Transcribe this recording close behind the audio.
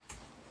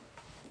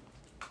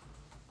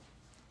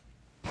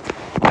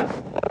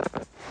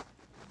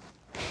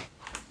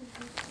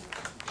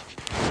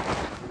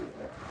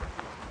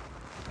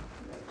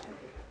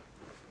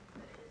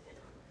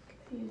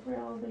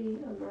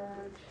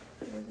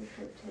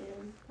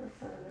triptan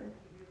preferred.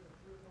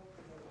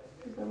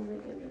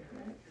 Zolmic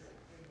Intrax.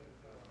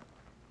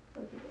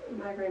 Okay.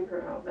 Migraine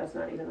per hour, that's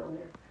not even on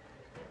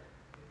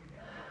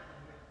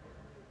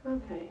there.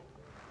 Okay.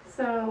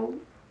 So,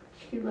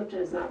 Qulipta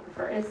is not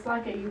preferred. It's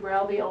like a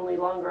Ubrelvy, only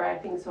longer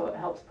acting, so it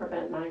helps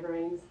prevent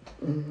migraines.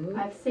 Mm-hmm.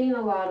 I've seen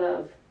a lot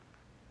of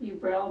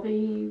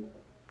Ubrelvy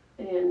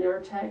and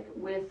Nurtec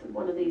with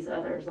one of these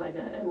others, like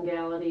a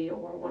Emgality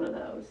or one of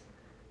those.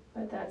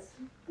 But that's,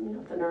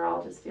 if the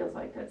neurologist feels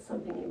like that's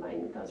something you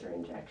might need, those are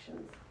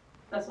injections.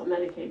 That's what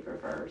Medicaid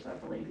prefers. I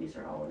believe these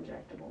are all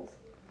injectables.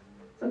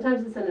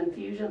 Sometimes it's an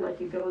infusion, like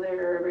you go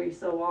there every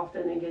so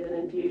often and get an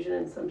infusion,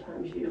 and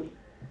sometimes you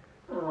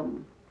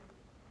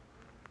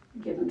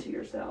give them to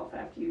yourself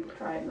after you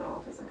try it in the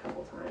office a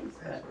couple times.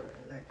 But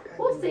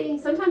we'll see.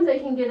 Sometimes they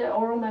can get an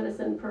oral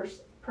medicine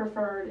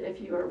preferred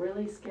if you are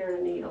really scared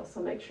of needles,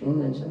 so make sure you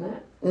mention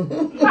that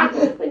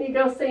when you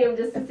go see them,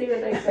 just to see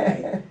what they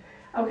say.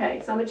 Okay,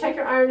 so I'm going to check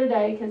your iron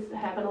today, because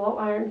having a low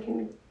iron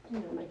can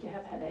make you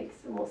have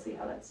headaches, and we'll see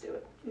how that's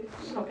doing.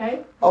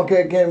 Okay?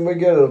 Okay, can we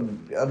get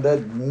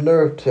that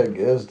Nurtec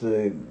is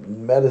the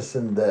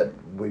medicine that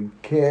we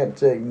can't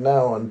take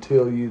now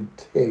until you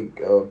take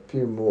a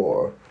few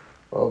more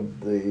of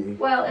the...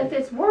 Well, if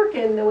it's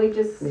working, then we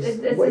just, it's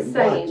the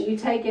same. You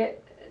take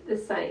it the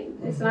same.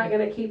 It's not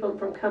going to keep them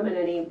from coming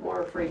any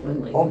more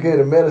frequently. Okay,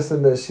 the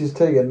medicine that she's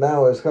taking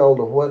now is called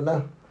the what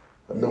now?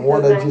 The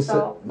one that you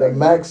said, the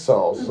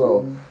Maxol.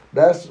 So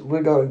that's,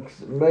 we're going to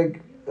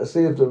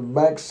see if the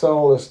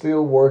Maxol is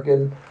still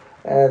working,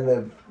 and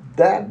if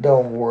that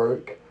don't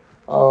work,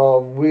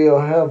 we'll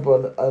have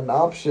an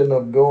option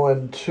of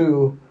going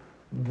to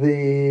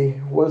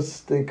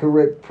what's the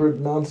correct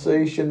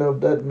pronunciation of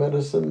that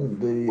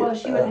medicine? Well,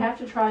 she would have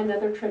to try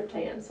another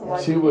triptan, so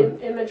like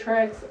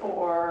Imitrex,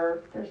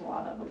 or there's a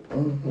lot of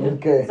them.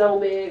 Okay.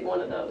 Zolmig,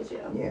 one of those,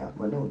 Yeah,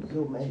 but no,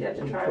 Zolmig. She'd have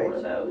to try one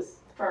of those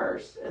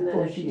first, and then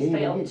if she's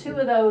failed two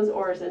of those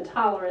or is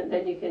intolerant,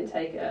 then you can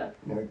take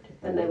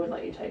then they would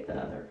let you take the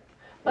other.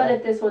 But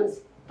if this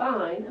one's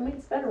fine, I mean,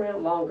 it's been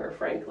around longer,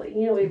 frankly.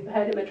 We've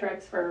had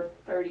Imitrex for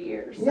 30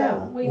 years,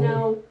 so we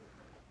know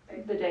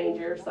the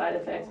danger, side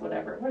effects,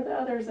 whatever, where the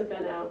others have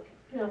been out.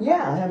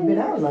 I haven't been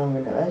out long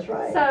enough, that's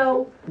right.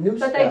 So,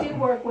 but they do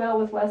work well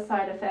with less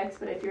side effects,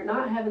 but if you're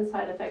not having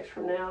side effects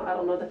from now, I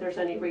don't know that there's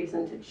any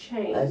reason to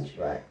change. That's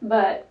right.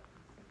 But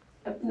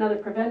another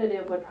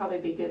preventative would probably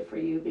be good for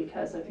you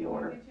because of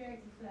your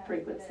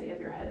frequency of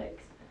your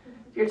headaches.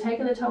 If you're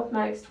taking the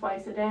Topamax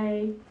twice a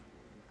day,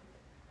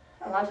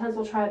 a lot of times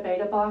we'll try a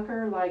beta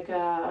blocker like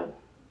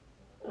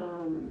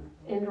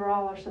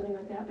Inderal or something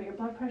like that, but your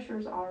blood pressure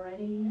is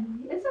already,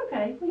 it's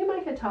okay. You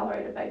might could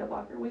tolerate a beta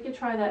blocker. We could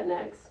try that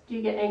next. Do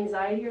you get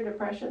anxiety or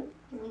depression?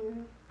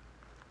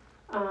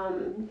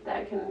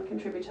 That can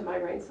contribute to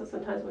migraines, so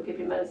sometimes we'll give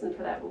you medicine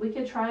for that. But we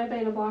could try a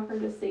beta blocker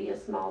to see a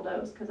small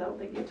dose, because I don't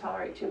think you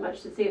tolerate too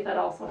much, to see if that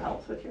also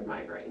helps with your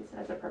migraines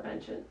as a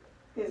prevention.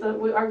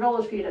 So our goal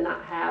is for you to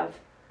not have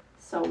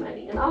so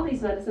many. And all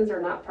these medicines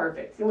are not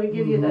perfect. And we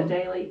give you the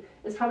daily,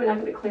 it's probably not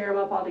going to clear them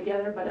up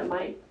altogether, but it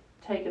might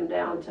take them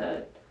down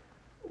to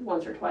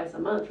once or twice a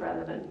month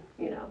rather than,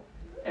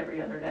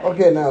 every other day.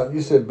 Okay, now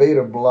you said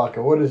beta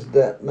blocker. What is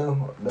that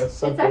now? That's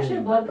something. It's actually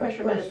a blood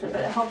pressure medicine, but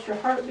it helps your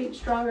heart beat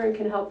stronger and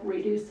can help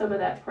reduce some of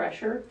that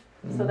pressure.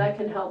 So that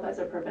can help as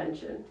a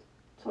prevention.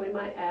 So we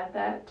might add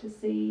that to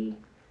see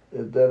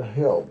if that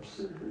helps,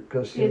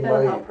 because she that'll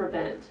might help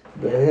prevent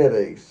the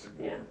headaches.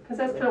 Yeah, because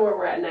that's kind of where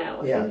we're at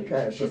now.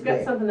 Yeah, she's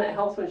got something that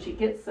helps when she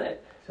gets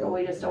sick, but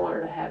we just don't want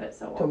her to have it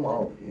so often.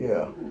 Tomorrow.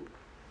 Yeah.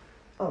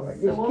 All right,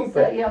 so we'll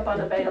set you up on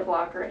a beta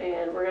blocker,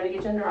 and we're going to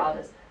get you a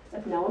neurologist.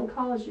 If no one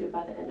calls you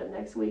by the end of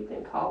next week,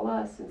 then call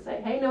us and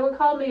say, hey, no one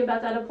called me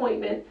about that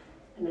appointment,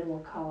 and then we'll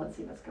call and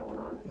see what's going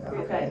on.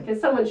 Okay? Because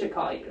someone should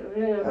call you. If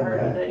we haven't heard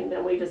anything,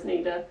 then we just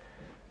need to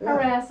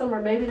harass them, or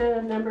maybe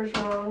the number's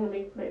wrong. Let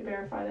me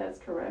verify that's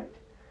correct.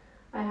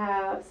 I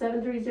have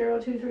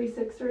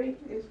 730-2363.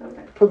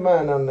 Okay. Put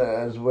mine on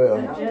there as well.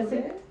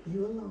 Jesse?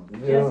 You alone.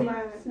 Jesse,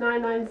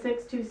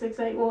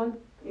 996-2681.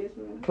 Yes,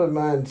 ma'am. Put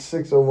mine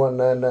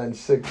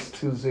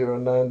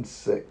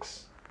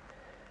 601-996-2096.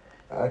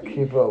 I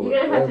keep up with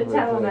You're going to have to everything.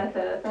 tell them at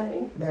the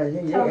thing. Now,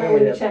 Tell them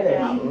when you check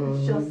out.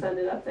 She'll send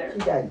it up there. She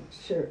got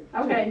sure.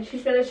 Okay,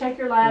 she's going to check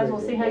your labs. We'll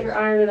see how your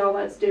iron and all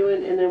that's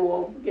doing, and then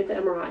we'll get the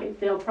MRI.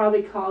 They'll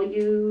probably call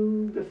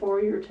you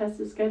before your test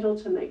is scheduled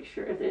to make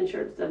sure. If the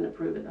insurance doesn't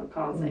approve it, they'll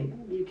call and say,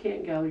 you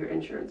can't go, your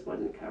insurance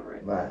wouldn't cover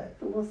it. Right.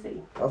 So we'll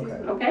see. Okay.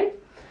 Okay?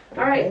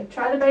 All right,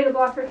 try the beta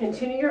blocker,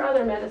 continue your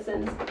other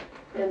medicines,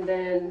 and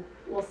then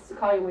we'll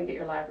call you when we get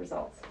your lab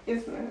results.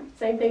 Yes, ma'am.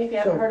 Same thing, if you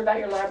haven't heard about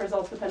your lab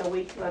results within a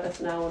week, let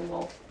us know, and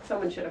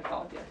someone should have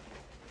called you.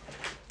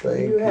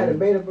 Thank you had a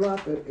beta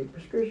blocker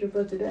prescription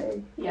for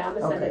today? Yeah, I'm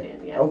going to send it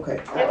in, yeah. Okay,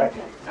 all right. All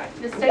right,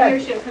 just stay here,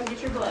 she'll come get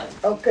your blood.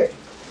 Okay.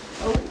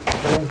 Oh.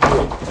 Thank you.